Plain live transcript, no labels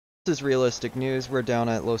This is realistic news. We're down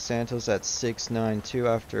at Los Santos at 692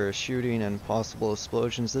 after a shooting and possible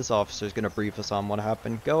explosions. This officer is going to brief us on what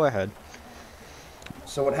happened. Go ahead.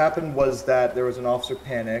 So what happened was that there was an officer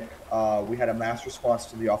panic. We had a mass response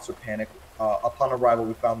to the officer panic. Upon arrival,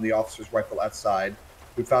 we found the officer's rifle outside.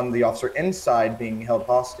 We found the officer inside being held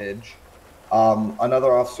hostage.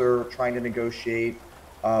 Another officer trying to negotiate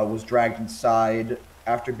was dragged inside.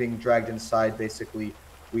 After being dragged inside, basically,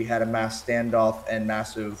 we had a mass standoff and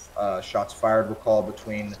massive shots fired were called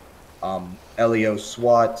between LEO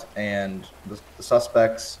SWAT and the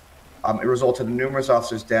suspects. It resulted in numerous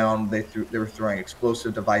officers down. They were throwing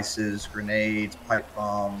explosive devices, grenades, pipe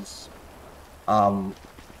bombs.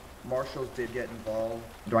 Marshals did get involved.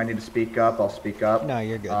 Do I need to speak up? I'll speak up. No,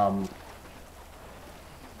 you're good.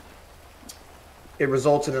 It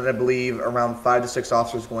resulted in, I believe, around 5 to 6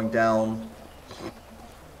 officers going down.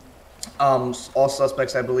 All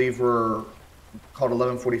suspects, I believe, were called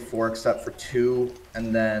 1144, except for 2,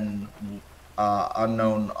 and then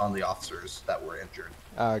unknown on the officers that were injured.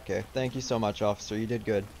 Okay. Thank you so much, officer. You did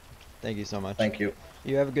good. Thank you so much. Thank you.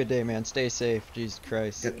 You have a good day, man. Stay safe. Jesus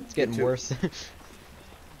Christ. It's getting worse.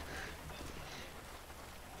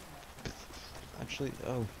 Actually,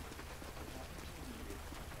 oh.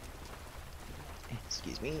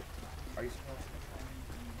 Excuse me. Are you smoking?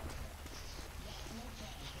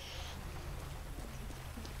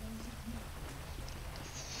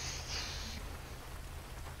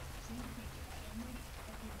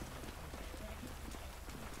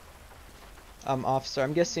 Officer,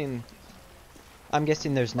 I'm guessing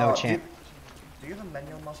there's no chance. Do you have a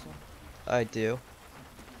manual muscle? I do.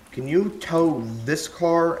 Can you tow this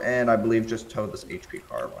car and I believe just tow this HP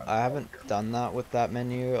car? I haven't done that with that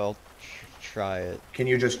menu. I'll try it. Can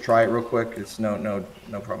you just try it real quick? It's no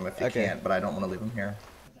problem if you Okay. can't, but I don't want to leave him here.